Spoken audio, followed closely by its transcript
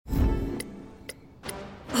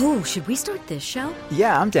Oh, should we start this show?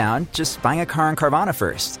 Yeah, I'm down. Just buying a car on Carvana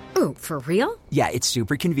first. Ooh, for real? Yeah, it's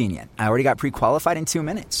super convenient. I already got pre-qualified in 2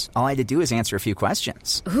 minutes. All I had to do is answer a few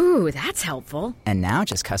questions. Ooh, that's helpful. And now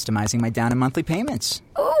just customizing my down and monthly payments.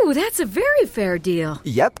 Ooh, that's a very fair deal.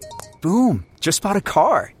 Yep. Boom. Just bought a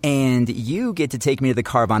car. And you get to take me to the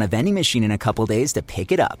Carvana vending machine in a couple days to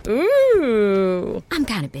pick it up. Ooh. I'm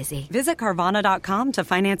kind of busy. Visit Carvana.com to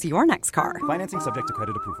finance your next car. Financing subject to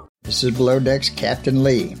credit approval. This is Below Deck's Captain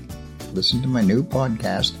Lee. Listen to my new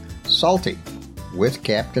podcast, Salty, with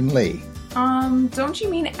Captain Lee. Don't you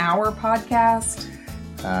mean our podcast?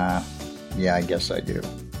 Yeah, I guess I do.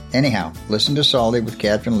 Anyhow, listen to Salty with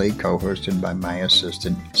Captain Lee, co-hosted by my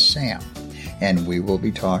assistant, Sam. And we will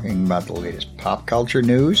be talking about the latest pop culture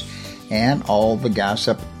news and all the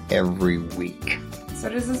gossip every week. So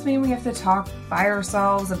does this mean we have to talk by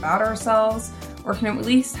ourselves, about ourselves, or can we at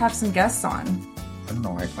least have some guests on? I don't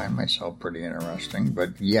know, I find myself pretty interesting, but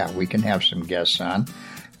yeah, we can have some guests on,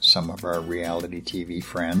 some of our reality TV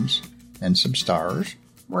friends, and some stars.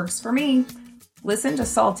 Works for me. Listen to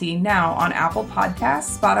Salty now on Apple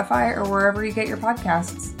Podcasts, Spotify, or wherever you get your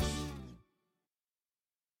podcasts.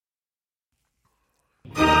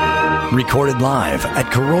 Recorded live at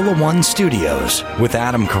Carolla One Studios with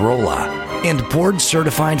Adam Carolla and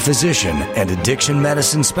board-certified physician and addiction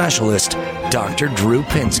medicine specialist, Dr. Drew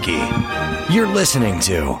Pinsky. You're listening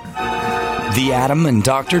to The Adam and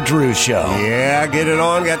Dr. Drew Show. Yeah, get it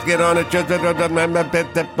on. Got to get on it.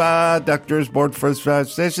 Doctor's board for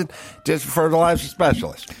physician, just fertilizer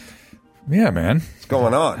specialist. Yeah, man. What's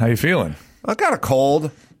going on? How you feeling? I got a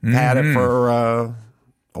cold. Had it for a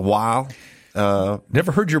while.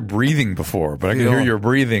 Never heard your breathing before, but I can hear your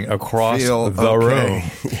breathing across the room.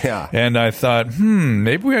 Yeah. And I thought,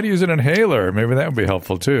 maybe we had to use an inhaler. Maybe that would be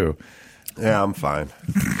helpful too. Yeah, I'm fine.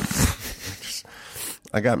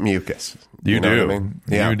 I got mucus. You know do. What I mean?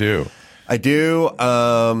 Yeah. You do. I do.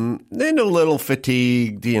 Then a little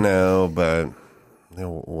fatigued, but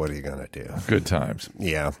what are you going to do? Good times.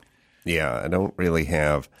 Yeah. Yeah. I don't really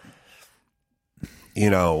have,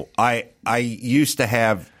 I used to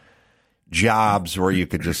have jobs where you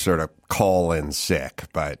could just sort of call in sick,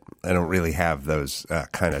 but I don't really have those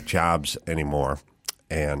kind of jobs anymore.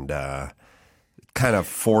 And kind of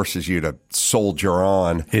forces you to soldier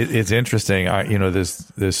on. It's interesting.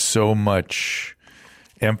 There's so much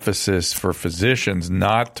emphasis for physicians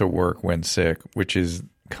not to work when sick, which is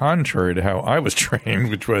contrary to how I was trained,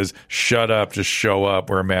 which was shut up, just show up,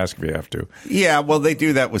 wear a mask if you have to. Yeah, well, they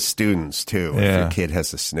do that with students too. Yeah. If your kid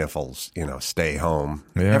has the sniffles, stay home.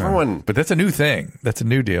 Yeah. But that's a new thing. That's a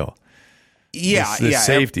new deal. Yeah, this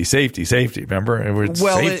safety. Remember,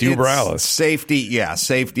 safety over Alice. Safety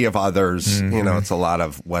of others. Mm-hmm. It's a lot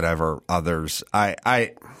of whatever others.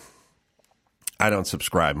 I don't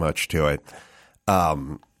subscribe much to it.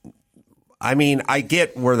 I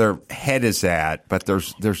get where their head is at, but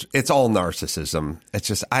there's it's all narcissism. It's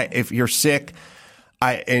just if you're sick,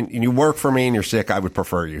 and you work for me and you're sick, I would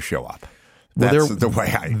prefer you show up. That's the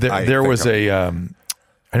way I there was of a.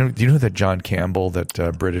 do you know that John Campbell,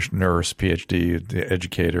 that British nurse, PhD, the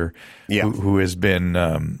educator, who has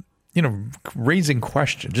been, raising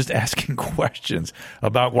questions, just asking questions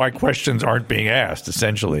about why questions aren't being asked,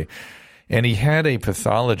 essentially. And he had a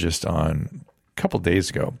pathologist on a couple days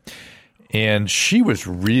ago, and she was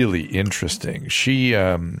really interesting. She,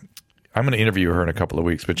 I'm going to interview her in a couple of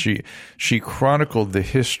weeks, but she chronicled the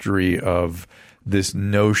history of this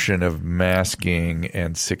notion of masking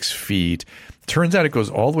and 6 feet. Turns out it goes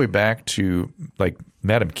all the way back to like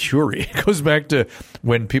Madame Curie. It goes back to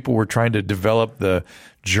when people were trying to develop the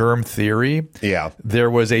germ theory. Yeah. There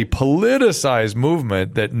was a politicized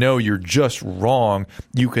movement that, no, you're just wrong.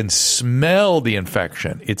 You can smell the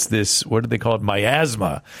infection. It's this, what do they call it?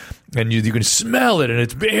 Miasma. And you can smell it, and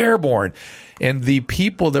it's airborne. And the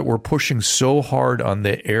people that were pushing so hard on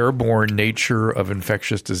the airborne nature of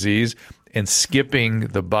infectious disease and skipping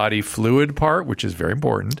the body fluid part, which is very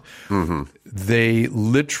important, they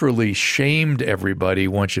literally shamed everybody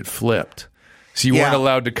once it flipped. So you weren't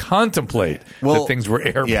allowed to contemplate that things were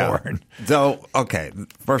airborne. Yeah. So, okay,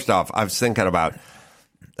 first off, I was thinking about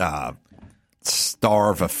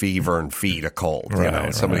starve a fever and feed a cold.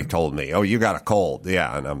 Somebody told me, "Oh, you got a cold."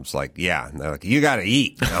 Yeah, and I was like, "Yeah." And they're like, "You got to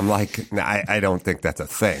eat." And I'm like, I don't think that's a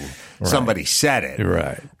thing. Right. Somebody said it.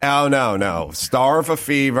 Right. Oh, no. Starve a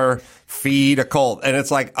fever, feed a cold. And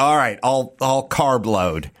it's like, all right, I'll carb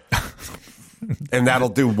load. And that'll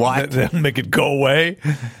do what? That'll make it go away?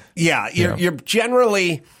 Yeah, you're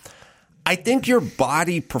generally, I think your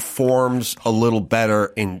body performs a little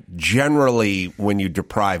better generally when you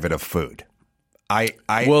deprive it of food.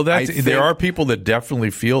 There are people that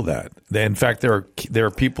definitely feel that. In fact, there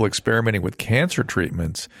are people experimenting with cancer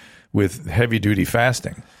treatments with heavy duty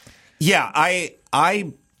fasting. Yeah,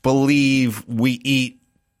 I believe we eat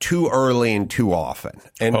too early and too often.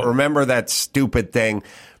 And remember that stupid thing.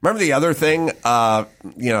 Remember the other thing?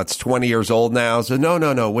 It's 20 years old now. So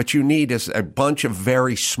no. What you need is a bunch of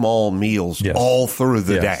very small meals all through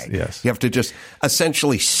the day. Yes. You have to just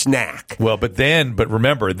essentially snack. Well, but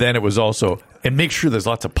remember, then it was also, and make sure there's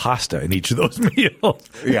lots of pasta in each of those meals.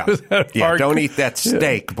 Yeah. Don't eat that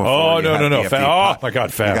steak before. Oh, no. Oh, my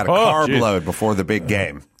God, fat. You got a carb load before the big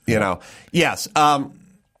game. Yes.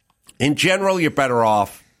 In general, you're better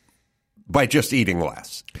off by just eating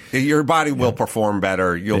less. Your body will perform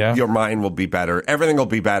better. Your mind will be better. Everything will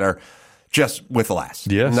be better just with less.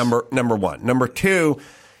 Yes. Number one. Number two,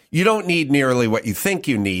 you don't need nearly what you think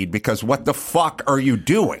you need, because what the fuck are you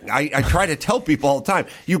doing? I try to tell people all the time,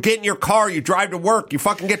 you get in your car, you drive to work, you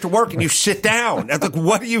fucking get to work and you sit down. I'm like,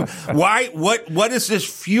 what is this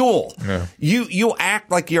fuel? Yeah. You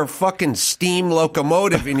act like you're a fucking steam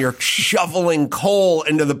locomotive and you're shoveling coal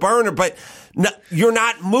into the burner, but no, you're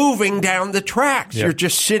not moving down the tracks. Yep. You're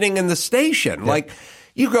just sitting in the station. Yep. Like,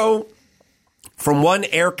 you go from one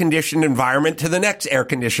air-conditioned environment to the next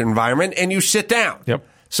air-conditioned environment, and you sit down. Yep.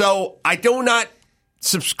 So I do not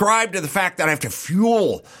subscribe to the fact that I have to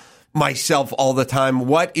fuel myself all the time.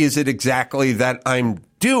 What is it exactly that I'm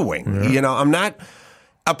doing? Yeah. I'm not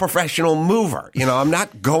a professional mover. I'm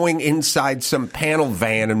not going inside some panel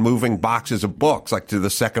van and moving boxes of books like to the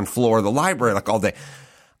second floor of the library like all day.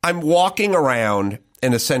 I'm walking around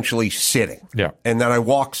and essentially sitting. Yeah. And then I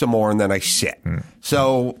walk some more and then I sit.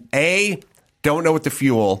 So A, don't know what the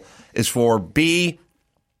fuel is for. B,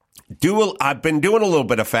 I've been doing a little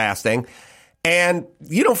bit of fasting, and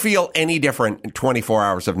you don't feel any different in 24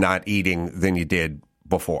 hours of not eating than you did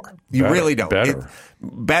before. You really don't.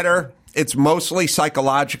 Better. It's mostly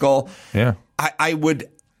psychological. Yeah. I would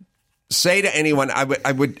say to anyone,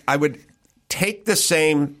 I would take the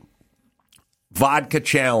same vodka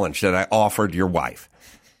challenge that I offered your wife.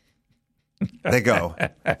 They go,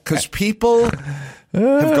 because people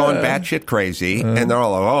have gone batshit crazy, and they're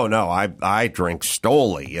all like, oh no, I drink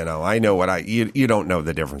Stoli. I know what you don't know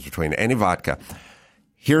the difference between any vodka.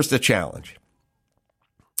 Here's the challenge.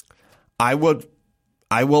 I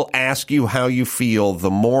will ask you how you feel the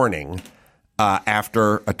morning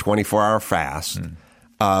after a 24-hour fast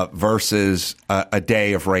versus a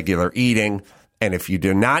day of regular eating. And if you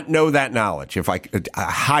do not know that knowledge, if I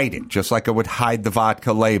hide it, just like I would hide the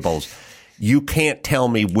vodka labels, you can't tell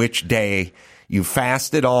me which day you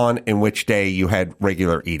fasted on and which day you had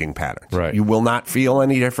regular eating patterns. Right. You will not feel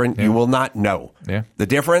any different. Yeah. You will not know the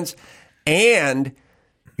difference. And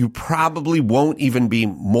you probably won't even be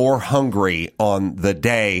more hungry on the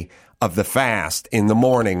day of the fast in the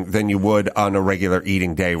morning than you would on a regular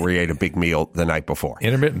eating day where you ate a big meal the night before.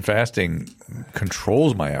 Intermittent fasting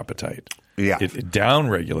controls my appetite. Yeah, it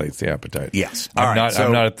down-regulates the appetite. Yes,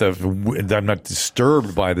 I'm not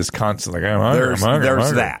disturbed by this constant. Like I'm hungry.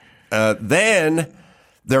 There's that. Then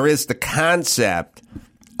there is the concept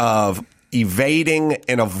of evading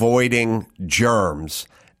and avoiding germs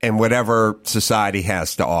and whatever society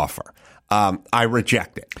has to offer. I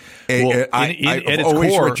reject it. I've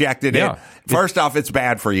always rejected it. First off, it's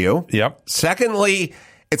bad for you. Yep. Secondly,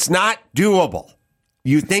 it's not doable.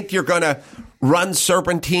 You think you're going to run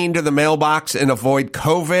serpentine to the mailbox and avoid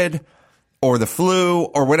COVID or the flu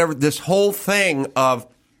or whatever. This whole thing of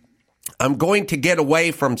I'm going to get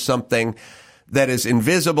away from something that is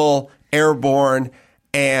invisible, airborne,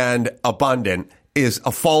 and abundant is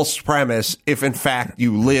a false premise if, in fact,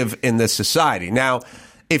 you live in this society. Now,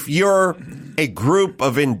 if you're a group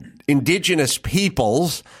of indigenous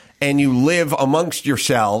peoples and you live amongst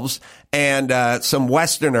yourselves and some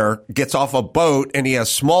Westerner gets off a boat and he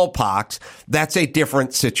has smallpox, that's a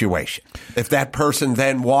different situation. If that person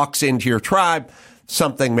then walks into your tribe,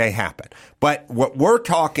 something may happen. But what we're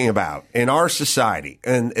talking about in our society,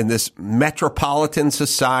 in this metropolitan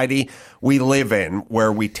society we live in,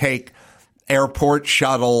 where we take airport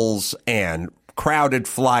shuttles and crowded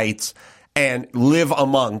flights and live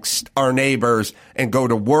amongst our neighbors and go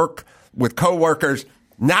to work with coworkers,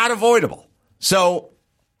 not avoidable. So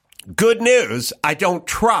good news, I don't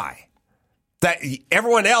try. That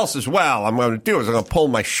everyone else as well, I'm going to do is I'm going to pull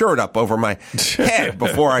my shirt up over my head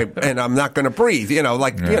and I'm not going to breathe.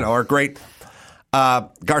 Our great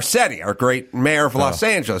Garcetti, our great mayor of Los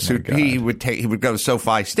Angeles, he would go to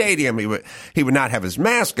SoFi Stadium. He would not have his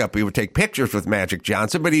mask up. He would take pictures with Magic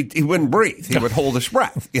Johnson, but he wouldn't breathe. He would hold his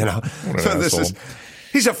breath. So this is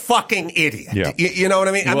He's a fucking idiot. Yeah. You know what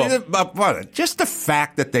I mean? Well, I mean, just the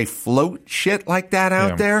fact that they float shit like that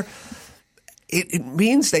out there, it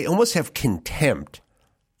means they almost have contempt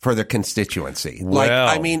for their constituency. Well,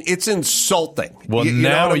 I mean, it's insulting. Well, you know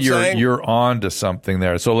now what I'm saying? you're on to something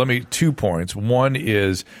there. So 2 points. One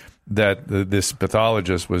is that this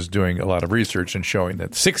pathologist was doing a lot of research and showing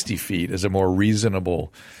that 60 feet is a more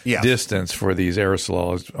reasonable distance for these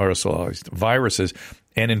aerosolized viruses.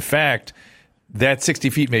 And in fact, that 60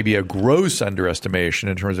 feet may be a gross underestimation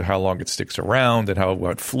in terms of how long it sticks around and how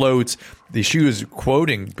it floats. She was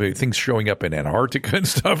quoting things showing up in Antarctica and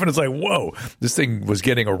stuff, and it's like, whoa, this thing was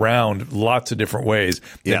getting around lots of different ways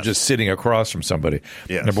than just sitting across from somebody.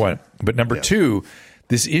 Yes. Number one. But number two,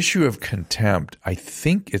 this issue of contempt, I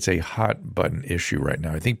think it's a hot button issue right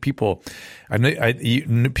now. I think people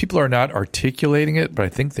are not articulating it, but I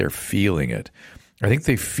think they're feeling it. I think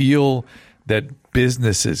they feel that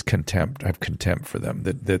businesses have contempt for them,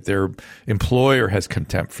 that their employer has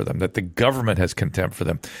contempt for them, that the government has contempt for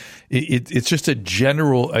them. It's just a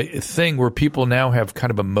general thing where people now have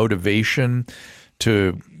kind of a motivation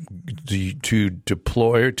to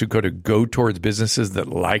deploy, to go towards businesses that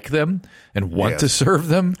like them and want to serve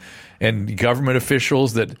them, and government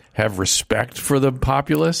officials that have respect for the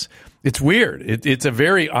populace. It's weird. It's a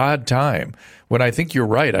very odd time when I think you're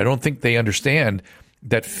right. I don't think they understand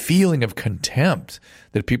that feeling of contempt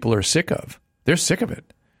that people are sick of. They're sick of it.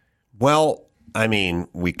 Well, I mean,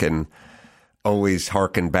 we can always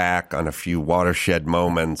harken back on a few watershed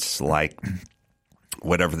moments, like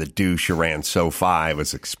whatever the douche who ran SoFi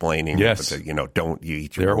was explaining. Yes. Don't you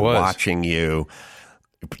eat your watching you.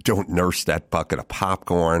 Don't nurse that bucket of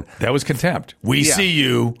popcorn. That was contempt. We see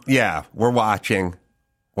you. Yeah, we're watching.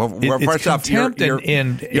 Well, first off,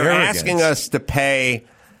 you're asking us to pay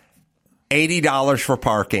 $80 for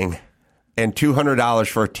parking and $200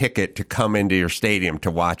 for a ticket to come into your stadium to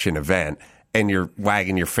watch an event, and you're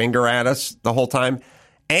wagging your finger at us the whole time,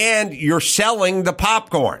 and you're selling the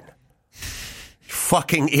popcorn.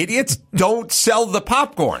 Fucking idiots. Don't sell the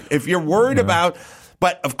popcorn. If you're worried about,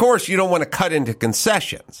 but of course you don't want to cut into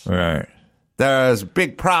concessions. Right. There's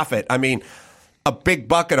big profit. I mean, a big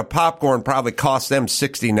bucket of popcorn probably cost them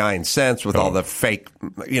 69 cents with all the fake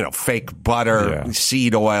butter,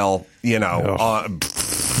 seed oil, with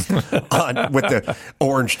the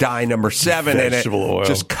orange dye number 7 in it, oil.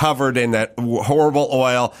 Just covered in that horrible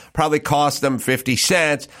oil. Probably cost them 50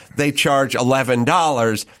 cents. They charge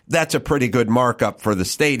 $11. That's a pretty good markup for the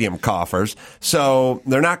stadium coffers. So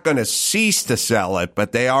they're not going to cease to sell it,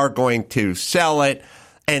 but they are going to sell it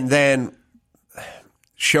and then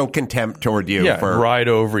show contempt toward you. Ride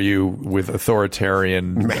over you with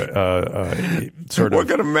authoritarian sort of. We're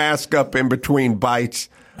going to mask up in between bites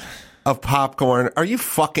of popcorn. Are you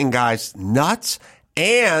fucking guys nuts?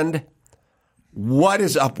 And what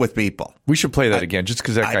is up with people? We should play that again, just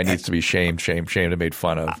because that guy needs to be shamed and made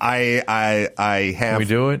fun of. I have. Can we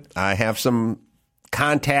do it? I have some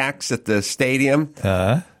contacts at the stadium.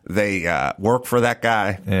 They work for that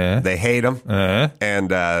guy. They hate him.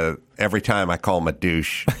 And every time I call him a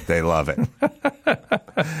douche, they love it.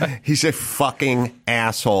 He's a fucking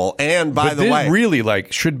asshole. And by the way, really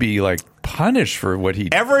should be punished for what he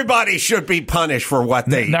did. Everybody should be punished for what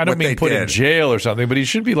they I don't mean put did. in jail or something, but he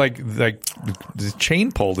should be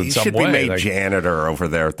chain pulled in some way. He should be made janitor over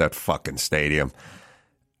there at that fucking stadium.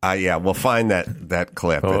 We'll find that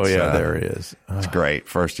clip. Oh, there it is. It's great.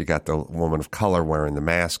 First, you got the woman of color wearing the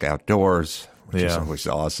mask outdoors, which is always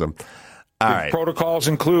awesome. All right. Protocols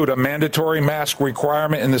include a mandatory mask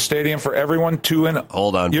requirement in the stadium for everyone 2 and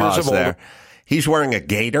Hold on, years pause of there. older. He's wearing a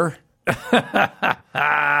gaiter. I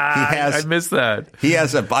missed that.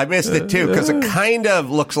 I missed it too because it kind of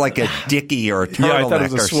looks like a dickie or a turtleneck. I thought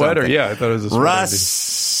it was a sweater. Something. I thought it was a sweater. Russ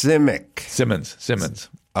Simmons.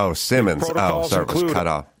 Oh, Simmons. Protocols Sorry, it was cut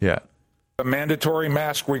off. Yeah. A mandatory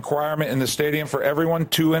mask requirement in the stadium for everyone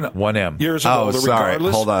 2 and 1M. years of older. Sorry.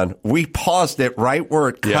 Regardless. Hold on. We paused it right where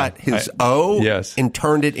it cut his O and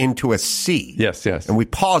turned it into a C. Yes. And we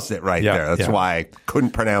paused it right there. That's why I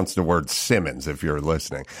couldn't pronounce the word Simmons if you're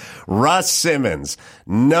listening. Russ Simmons,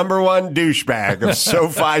 number 1 douchebag of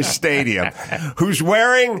SoFi Stadium, who's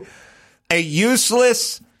wearing a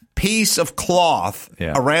useless piece of cloth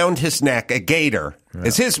around his neck, a gaiter,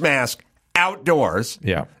 is his mask. Outdoors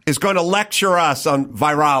is going to lecture us on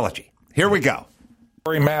virology. Here we go.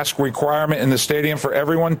 Mask requirement in the stadium for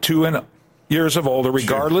everyone 2 and years of older,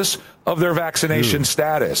 regardless of their vaccination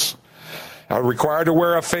status. required to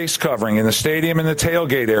wear a face covering in the stadium and the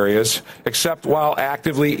tailgate areas, except while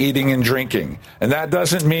actively eating and drinking. And that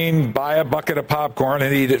doesn't mean buy a bucket of popcorn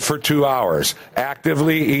and eat it for 2 hours.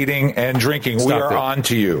 Actively eating and drinking. Stop we are it. on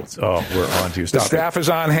to you. Oh, we're on to you. The Stop staff is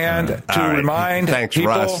on hand to remind Thanks, people.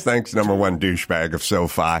 Russ. Thanks, number one douchebag of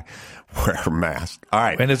SoFi. Wear a mask. All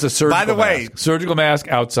right. And it's a surgical By the way, mask. Surgical mask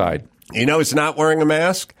outside. You know who's not wearing a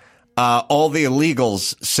mask? All the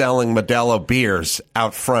illegals selling Modelo beers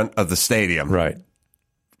out front of the stadium. Right.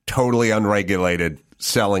 Totally unregulated,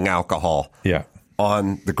 selling alcohol Yeah.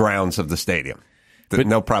 on the grounds of the stadium.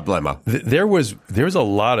 No problemo. There was a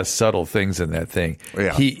lot of subtle things in that thing.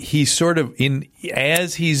 Yeah. He sort of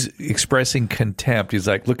as he's expressing contempt, he's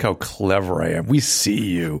like, "Look how clever I am. We see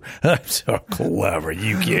you. I'm so clever.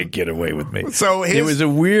 You can't get away with me." So it was a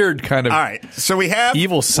weird kind of all right. So we have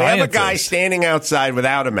evil We have a guy scientist. standing outside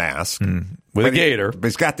without a mask with a but gator. But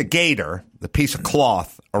he's got the gator, the piece of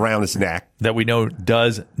cloth around his neck. that we know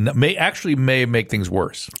may make things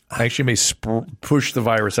worse. Actually, may push the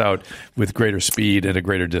virus out with greater speed and a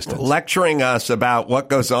greater distance. Lecturing us about what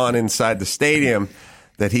goes on inside the stadium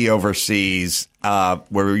that he oversees,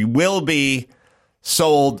 where he will be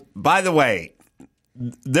sold. By the way,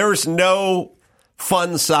 there's no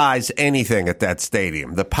fun size anything at that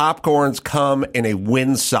stadium. The popcorns come in a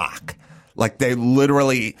windsock, like they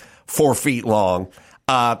literally 4 feet long.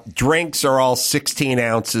 Drinks are all 16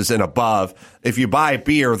 ounces and above. If you buy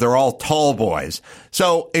beer, they're all tall boys.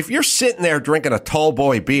 So if you're sitting there drinking a tall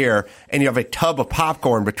boy beer and you have a tub of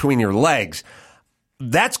popcorn between your legs,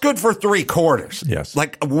 that's good for 3/4. Yes.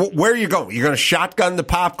 Like, where are you going? You're going to shotgun the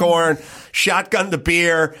popcorn, shotgun the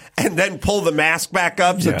beer, and then pull the mask back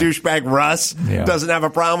up so douchebag Russ doesn't have a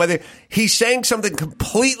problem with it. He's saying something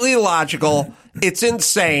completely illogical. It's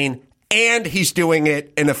insane. And he's doing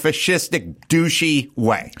it in a fascistic, douchey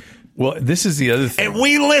way. Well, this is the other thing. And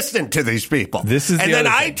we listened to these people. And then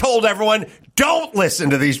I told everyone, don't listen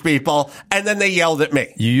to these people. And then they yelled at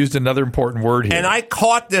me. You used another important word here. And I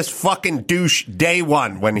caught this fucking douche day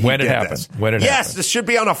one when he did this. When it yes, happened. this should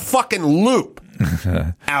be on a fucking loop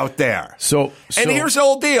out there. So here's the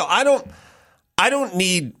whole deal. I don't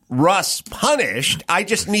need Russ punished. I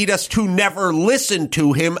just need us to never listen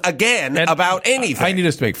to him again about anything. I need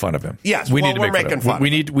us to make fun of him. Yes, we need to we're make making fun of him.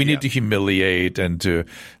 fun. We need to humiliate and to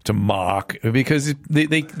mock, because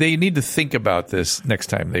they need to think about this next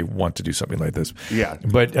time they want to do something like this. Yeah.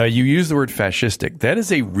 But you use the word fascistic. That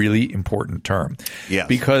is a really important term. Yes.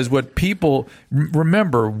 Because what people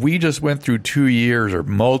remember, we just went through 2 years or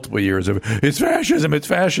multiple years of it's fascism.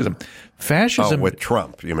 Fascism. Oh, with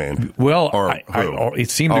Trump, you mean? Well, Or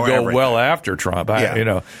it seemed to go everything. well after Trump.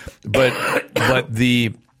 But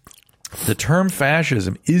the term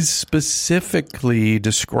fascism is specifically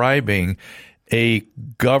describing a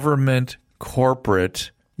government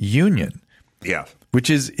corporate union. Yeah. Which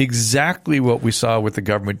is exactly what we saw with the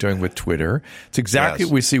government doing with Twitter. It's exactly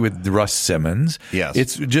what we see with Russ Simmons. Yes.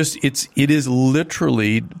 It is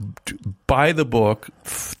literally by the book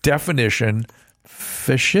definition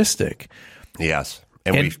fascistic. Yes.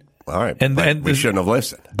 And we shouldn't have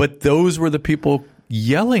listened. But those were the people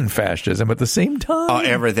yelling fascism at the same time.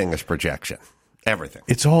 Everything is projection. Everything.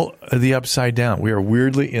 It's all the upside down. We are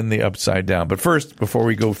weirdly in the upside down. But first, before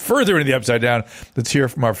we go further into the upside down, let's hear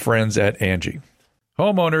from our friends at Angie.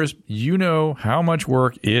 Homeowners, you know how much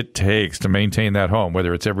work it takes to maintain that home,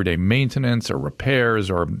 whether it's everyday maintenance or repairs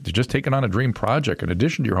or just taking on a dream project in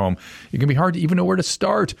addition to your home. It can be hard to even know where to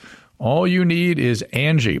start. All you need is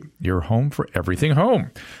Angie, your home for everything home.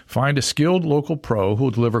 Find a skilled local pro who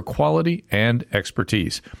will deliver quality and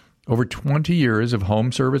expertise. Over 20 years of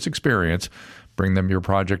home service experience. Bring them your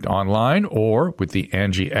project online or with the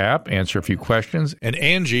Angie app. Answer a few questions, and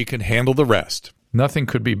Angie can handle the rest. Nothing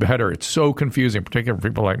could be better. It's so confusing, particularly for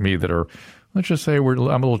people like me that are, let's just say I'm a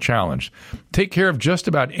little challenged. Take care of just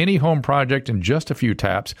about any home project in just a few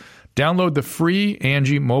taps. Download the free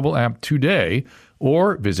Angie mobile app today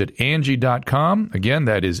or visit Angie.com. Again,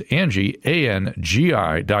 that is Angie,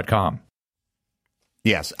 ANGI.com.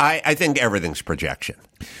 Yes, I think everything's projection.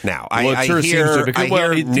 Now, Well, it I sure hear, seems to, because,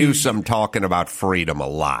 I hear Newsom talking about freedom a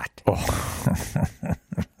lot.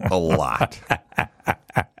 A lot.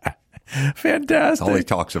 Fantastic. All he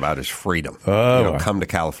talks about is freedom. Come to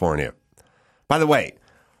California. By the way,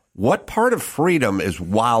 what part of freedom is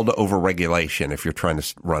wild overregulation if you're trying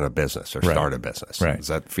to run a business or start a business? Right. Does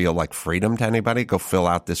that feel like freedom to anybody? Go fill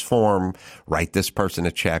out this form, write this person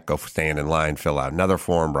a check, go stand in line, fill out another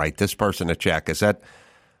form, write this person a check. Does that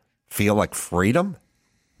feel like freedom?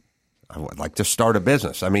 I would like to start a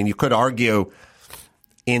business. I mean, you could argue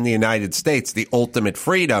in the United States, the ultimate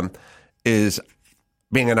freedom is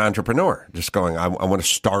being an entrepreneur, just going, I want to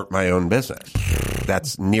start my own business.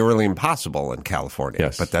 That's nearly impossible in California.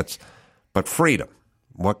 Yes. But freedom.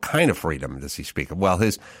 What kind of freedom does he speak of? Well,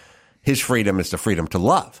 his freedom is the freedom to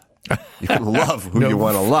love. You can love who you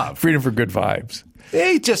want to love. Freedom for good vibes.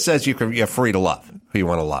 He just says you're free to love who you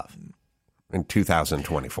want to love in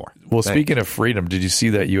 2024. Well, speaking of freedom, did you see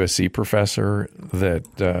that USC professor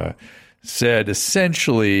that said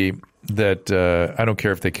essentially that I don't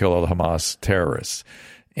care if they kill all the Hamas terrorists,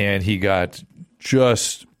 and he got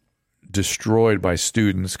just destroyed by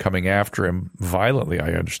students coming after him violently,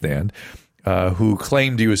 I understand, who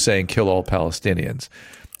claimed he was saying kill all Palestinians.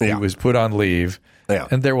 Yeah. He was put on leave,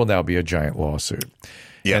 and there will now be a giant lawsuit.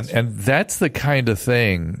 Yes. And that's the kind of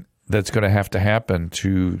thing that's going to happen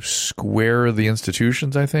to square the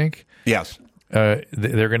institutions, I think. Yes.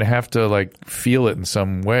 They're going to have to feel it in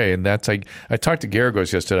some way. And that's I talked to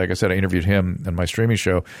Garagos yesterday. Like I said, I interviewed him on my streaming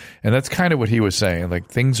show, and that's kind of what he was saying. Like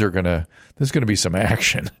there's going to be some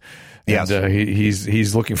action. Yes. And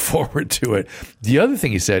he's looking forward to it. The other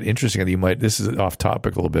thing he said, interestingly, this is off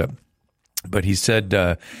topic a little bit, but he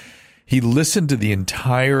said he listened to the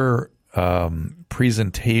entire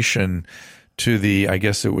presentation to I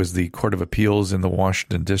guess it was the Court of Appeals in the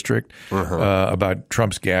Washington District about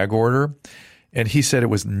Trump's gag order. And he said it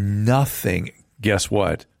was nothing, guess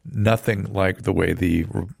what? Nothing like the way the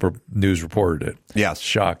news reported it. Yes.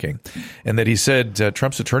 Shocking. And that he said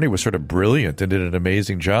Trump's attorney was sort of brilliant and did an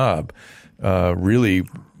amazing job really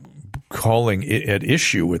calling it at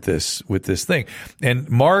issue with this thing. And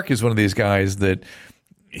Mark is one of these guys that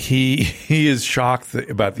he is shocked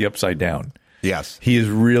about the upside down. Yes. He is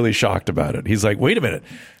really shocked about it. He's like, wait a minute.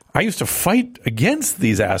 I used to fight against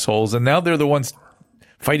these assholes, and now they're the ones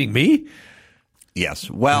fighting me?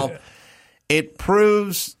 Yes. Well, it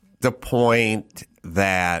proves the point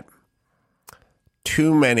that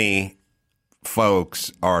too many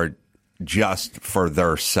folks are just for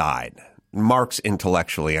their side. Mark's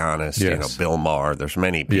intellectually honest. Yes. Bill Maher. There's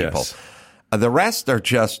many people. Yes. The rest are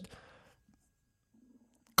just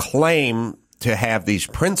claim to have these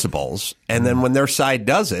principles, and then when their side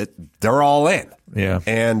does it, they're all in. Yeah.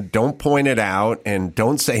 And don't point it out and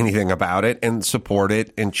don't say anything about it and support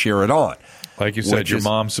it and cheer it on. Like you said, your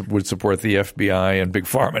mom would support the FBI and Big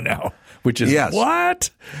Pharma now, which is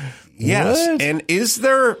what? Yes. What? And is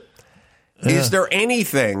there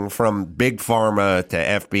anything from Big Pharma to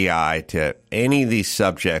FBI to any of these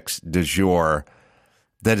subjects du jour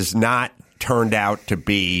that has not turned out to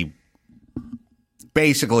be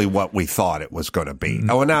basically what we thought it was going to be?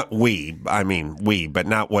 Oh, not we, but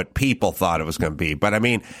not what people thought it was going to be. But I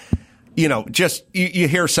mean, just you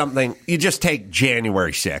hear something, you just take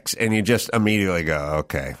January 6th and you just immediately go,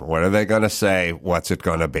 okay, what are they going to say? What's it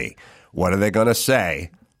going to be? What are they going to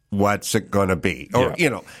say? What's it going to be? Or,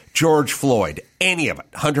 George Floyd, any of it,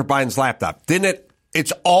 Hunter Biden's laptop.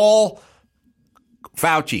 It's all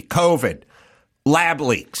Fauci, COVID, lab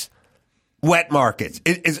leaks. Wet markets.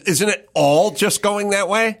 Isn't it all just going that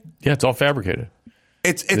way? Yeah, it's all fabricated.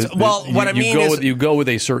 You go with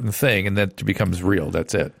a certain thing, and that becomes real.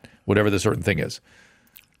 That's it. Whatever the certain thing is.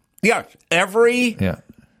 Yeah, every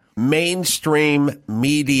mainstream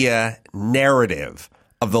media narrative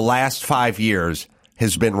of the last 5 years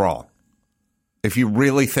has been wrong. If you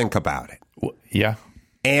really think about it. Yeah.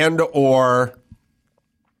 And or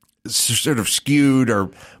sort of skewed or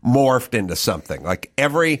morphed into something.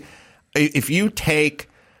 If you take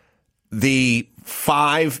the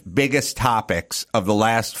 5 biggest topics of the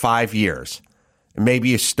last 5 years, maybe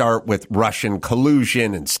you start with Russian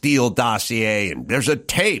collusion and Steele dossier, and there's a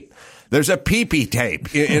tape. There's a pee-pee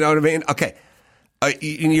tape. You know what I mean? Okay.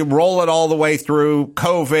 You roll it all the way through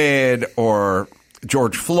COVID or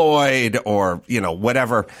George Floyd or,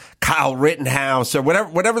 whatever, Kyle Rittenhouse or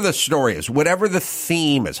whatever the story is, whatever the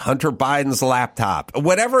theme is, Hunter Biden's laptop,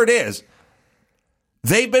 whatever it is.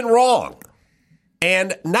 They've been wrong,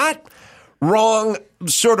 and not wrong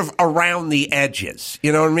sort of around the edges.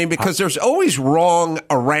 You know what I mean? Because there's always wrong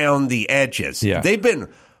around the edges. Yeah. They've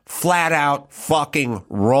been flat out fucking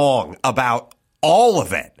wrong about all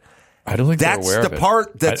of it. I don't think that's they're aware of it. The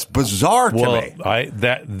part that's bizarre to me.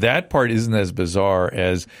 That part isn't as bizarre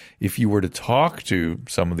as if you were to talk to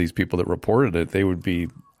some of these people that reported it, they would be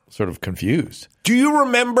sort of confused. Do you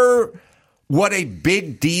remember what a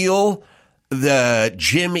big deal the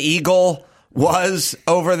Jim Eagle was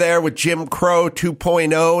over there with Jim Crow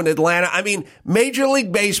 2.0 in Atlanta? I mean, Major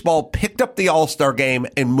League Baseball picked up the All-Star game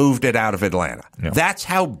and moved it out of Atlanta. Yeah. That's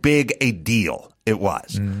how big a deal it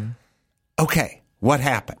was. Mm-hmm. Okay, what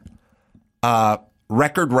happened?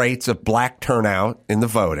 Record rates of black turnout in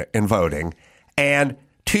voting, and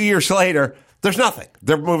 2 years later, There's nothing.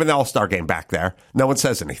 They're moving the All-Star game back there. No one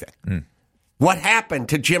says anything. What happened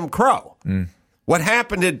to Jim Crow? What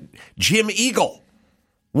happened to Jim Eagle?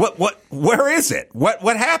 Where is it?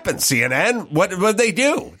 What happened, CNN? What did they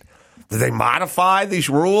do? Did they modify these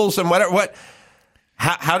rules and whatever?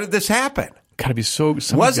 How did this happen? Gotta be so.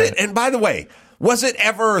 Was it? And by the way, was it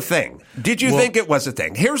ever a thing? Did you think it was a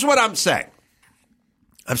thing? Here's what I'm saying.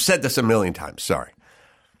 I've said this a million times. Sorry.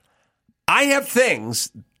 I have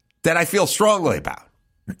things that I feel strongly about.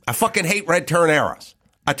 I fucking hate red turn arrows.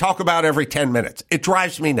 I talk about every 10 minutes. It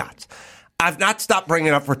drives me nuts. I've not stopped bringing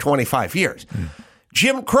it up for 25 years.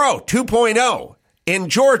 Jim Crow 2.0 in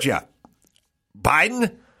Georgia.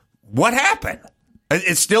 Biden, what happened?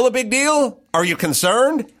 It's still a big deal? Are you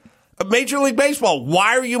concerned? Major League Baseball,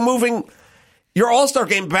 why are you moving your All-Star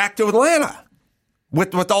game back to Atlanta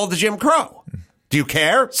with all the Jim Crow? Do you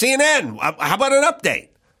care? CNN, how about an update?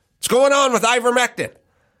 What's going on with ivermectin?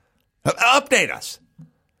 Update us.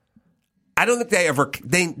 I don't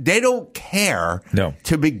think they don't care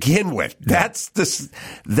to begin with. That's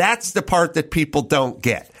the part that people don't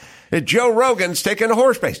get. Joe Rogan's taking a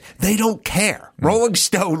horse race. They don't care. Rolling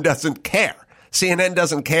Stone doesn't care. CNN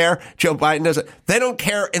doesn't care. Joe Biden doesn't. They don't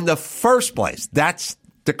care in the first place. That's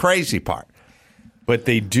the crazy part. But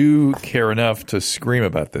they do care enough to scream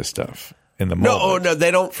about this stuff in the moment. No, they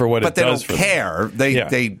don't. For what but it does they don't care.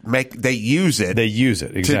 They use it. They use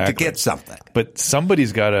it exactly to get something. But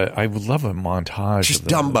somebody's got to. I would love a montage. Just of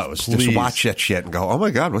them. dumbos. Please. Just watch that shit and go, oh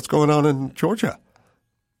my God, what's going on in Georgia?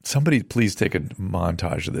 Somebody please take a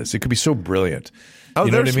montage of this. It could be so brilliant. Oh,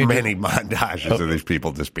 you know there's what I mean? many montages of these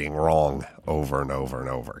people just being wrong over and over and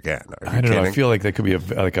over again. I don't know. I feel like that could be a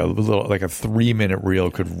 3-minute reel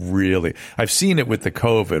could really. I've seen it with the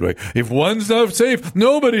COVID. Like, if one's not safe,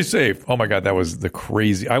 nobody's safe. Oh my God, that was the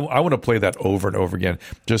crazy. I want to play that over and over again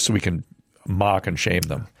just so we can mock and shame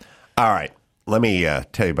them. All right, let me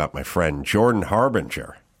tell you about my friend Jordan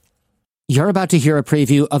Harbinger. You're about to hear a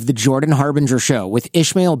preview of The Jordan Harbinger Show with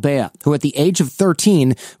Ishmael Bea, who at the age of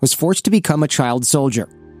 13 was forced to become a child soldier.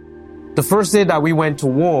 The first day that we went to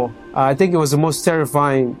war, I think it was the most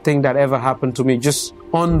terrifying thing that ever happened to me just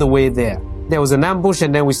on the way there. There was an ambush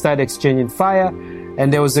and then we started exchanging fire.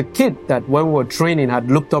 And there was a kid that when we were training had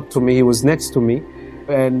looked up to me. He was next to me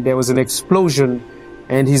and there was an explosion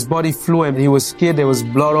and his body flew and he was scared. There was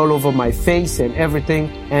blood all over my face and everything.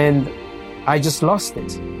 And I just lost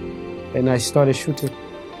it. And I started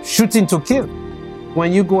shooting to kill.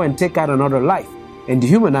 When you go and take out another life and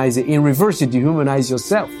dehumanize it, in reverse, you dehumanize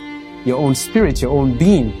yourself, your own spirit, your own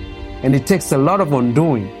being. And it takes a lot of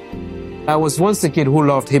undoing. I was once a kid who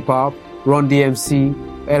loved hip hop, Run DMC,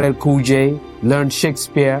 LL Cool J, learned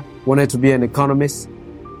Shakespeare, wanted to be an economist.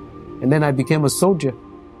 And then I became a soldier.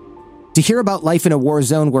 To hear about life in a war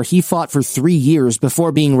zone where he fought for 3 years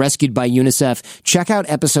before being rescued by UNICEF, check out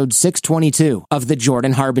episode 622 of The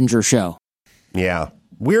Jordan Harbinger Show. Yeah.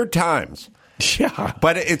 Weird times. Yeah.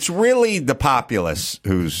 But it's really the populace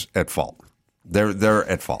who's at fault. They're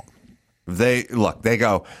at fault. They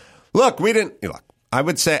go, look, we didn't look. I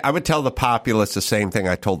would tell the populace the same thing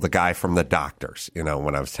I told the guy from the doctors, when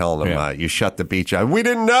I was telling him, you shut the beach. We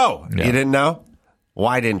didn't know. Yeah. You didn't know?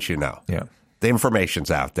 Why didn't you know? Yeah. The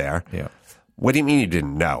information's out there. Yeah. What do you mean you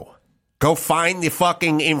didn't know? Go find the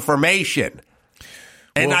fucking information.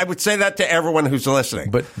 And I would say that to everyone who's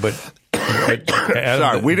listening. But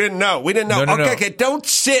sorry, we didn't know. We didn't know. No. Okay, don't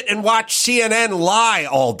sit and watch CNN lie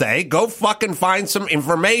all day. Go fucking find some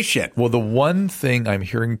information. Well, the one thing I'm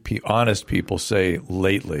hearing honest people say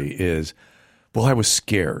lately is, well, I was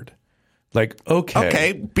scared. Like,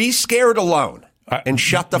 okay, be scared alone. And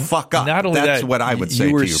shut the fuck up. Not only That's what I would say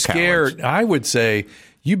you were to you, scared. cowards. I would say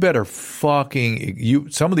you better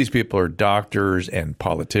some of these people are doctors and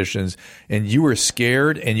politicians, and you were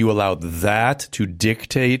scared and you allowed that to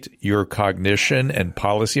dictate your cognition and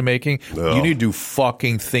policy making. No. You need to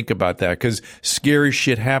fucking think about that, because scary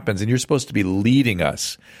shit happens and you're supposed to be leading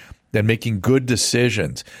us and making good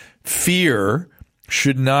decisions. Fear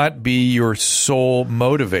should not be your sole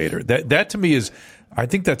motivator. That to me is, I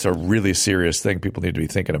think that's a really serious thing people need to be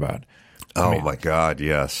thinking about. My God,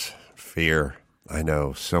 yes. Fear. I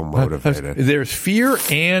know, so motivated. There's fear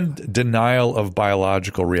and denial of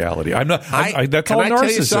biological reality. That's all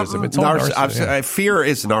narcissism. It's all narcissism. Fear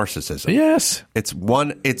is narcissism. Yes. It's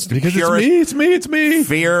the because purest. It's me.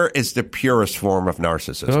 Fear is the purest form of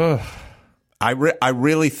narcissism. I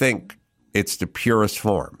really think it's the purest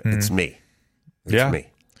form. It's me. It's me.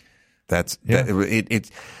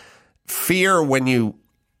 It's fear when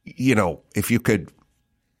if you could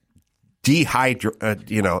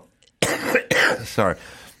dehydrate, sorry,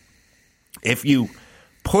 if you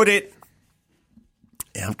put it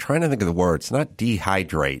I'm trying to think of the word. It's not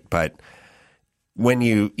dehydrate, but when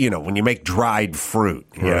you make dried fruit,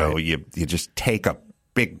 you just take a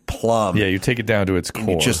big plum. Yeah, you take it down to its core.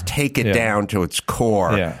 You just take it down to its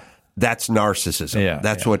core. Yeah. That's narcissism. Yeah,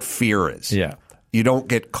 That's what fear is. Yeah. You don't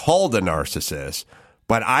get called a narcissist,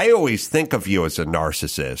 but I always think of you as a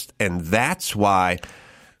narcissist, and that's why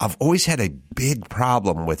I've always had a big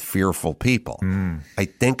problem with fearful people. I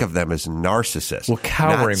think of them as narcissists. Well,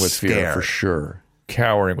 cowering not with fear, scared. for sure.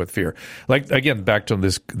 Cowering with fear. Like, again, back to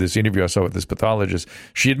this interview I saw with this pathologist,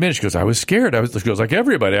 she admitted, she goes, I was scared. She goes, like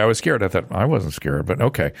everybody, I was scared. I thought, I wasn't scared, but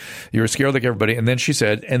okay. You were scared like everybody. And then she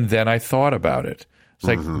said, and then I thought about it. It's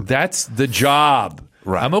like, that's the job.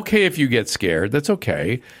 Right. I'm okay if you get scared. That's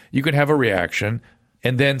okay. You can have a reaction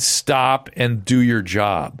and then stop and do your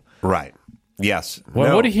job. Right. Yes. Well,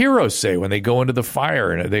 No. what do heroes say when they go into the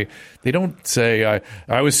fire? And they don't say,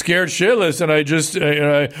 I was scared shitless and I just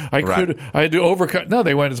I had to overcome. No,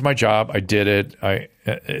 they went, it's my job. I did it.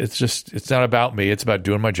 It's not about me. It's about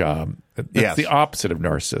doing my job. That's the opposite of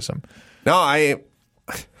narcissism. No, I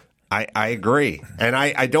agree. And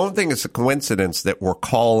I don't think it's a coincidence that we're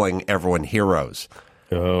calling everyone heroes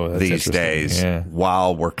these days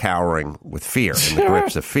while we're cowering with fear, in the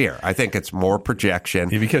grips of fear. I think it's more projection.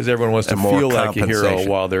 Because everyone wants to feel like a hero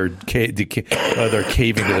while they're caving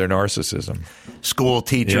to their narcissism. School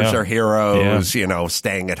teachers are heroes,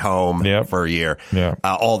 staying at home for a year. Yeah.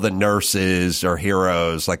 All the nurses are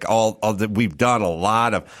heroes. Like we've done a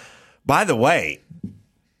lot of, by the way,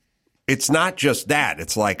 it's not just that.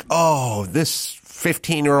 It's like, oh, this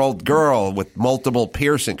 15-year-old girl with multiple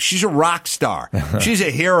piercings. She's a rock star. She's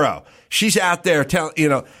a hero. She's out there telling,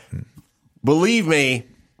 believe me,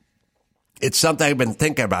 it's something I've been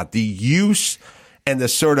thinking about. The use and the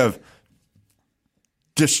sort of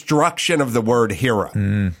destruction of the word hero.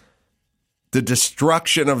 The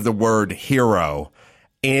destruction of the word hero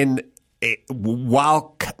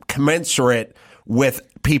while commensurate with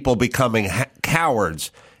people becoming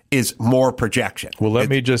cowards is more projection. Well, let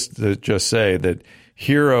me just say that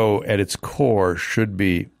hero at its core should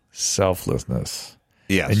be selflessness.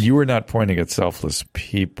 Yes. And you were not pointing at selfless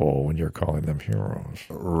people when you're calling them heroes.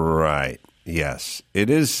 Right. Yes. It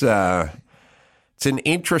is. It's an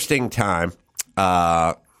interesting time.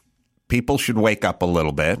 People should wake up a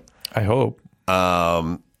little bit. I hope.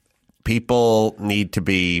 People need to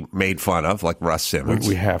be made fun of, like Russ Simmons.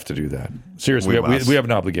 We have to do that. Seriously, we have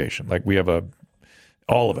an obligation. Like we have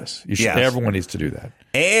all of us. Everyone needs to do that.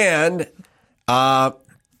 And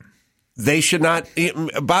they should not.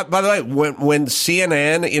 By the way, when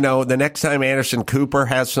CNN, the next time Anderson Cooper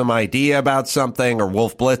has some idea about something, or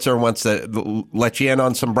Wolf Blitzer wants to let you in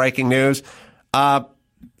on some breaking news, have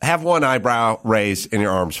one eyebrow raised and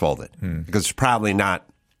your arms folded, because it's probably not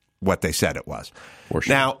what they said it was. For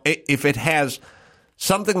sure. Now, if it has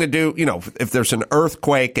something to do, if there's an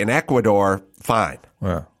earthquake in Ecuador, fine.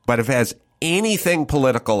 Yeah. But if it has anything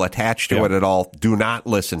political attached to it at all, do not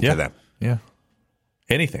listen to them. Yeah.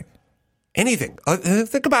 Anything.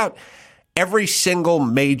 Think about every single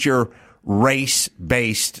major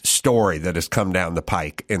race-based story that has come down the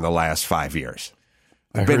pike in the last 5 years.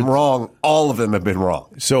 Been wrong. All of them have been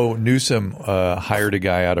wrong. So Newsom hired a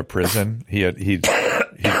guy out of prison. He'd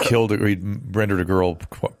rendered a girl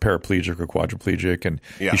paraplegic or quadriplegic, and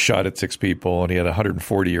he shot at 6 people, and he had a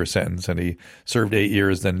 140-year sentence, and he served 8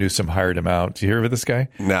 years. Then Newsom hired him out. Do you hear of this guy?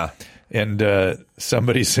 No. And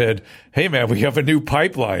somebody said, hey, man, we have a new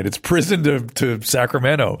pipeline. It's prison to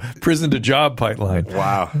Sacramento, prison to job pipeline.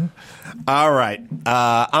 Wow. All right.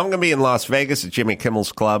 I'm going to be in Las Vegas at Jimmy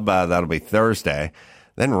Kimmel's Club. That'll be Thursday.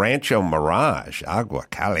 Then Rancho Mirage, Agua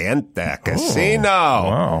Caliente Casino.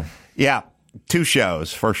 Wow. Yeah. 2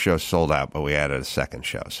 shows. First show sold out, but we added a second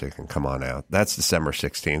show, so you can come on out. That's December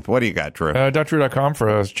 16th. What do you got, Drew? DrDrew.com for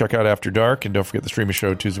us. Check out After Dark, and don't forget the streaming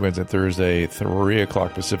show Tuesday, Wednesday, Thursday, 3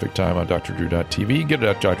 o'clock Pacific time on DrDrew.tv. Get it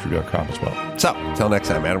at DrDrew.com as well. So, until next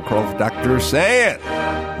time, Adam Carolla for Dr. Drew saying,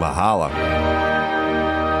 mahalo.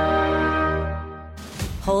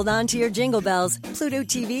 Hold on to your jingle bells. Pluto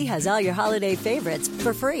TV has all your holiday favorites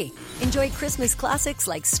for free. Enjoy Christmas classics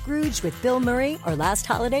like Scrooge with Bill Murray or Last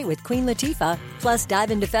Holiday with Queen Latifah. Plus,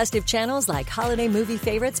 dive into festive channels like Holiday Movie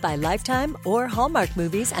Favorites by Lifetime or Hallmark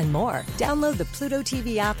Movies and more. Download the Pluto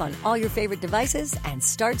TV app on all your favorite devices and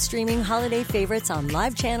start streaming holiday favorites on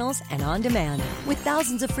live channels and on demand. With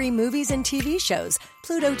thousands of free movies and TV shows,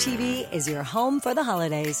 Pluto TV is your home for the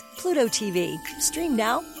holidays. Pluto TV. Stream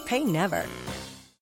now, pay never.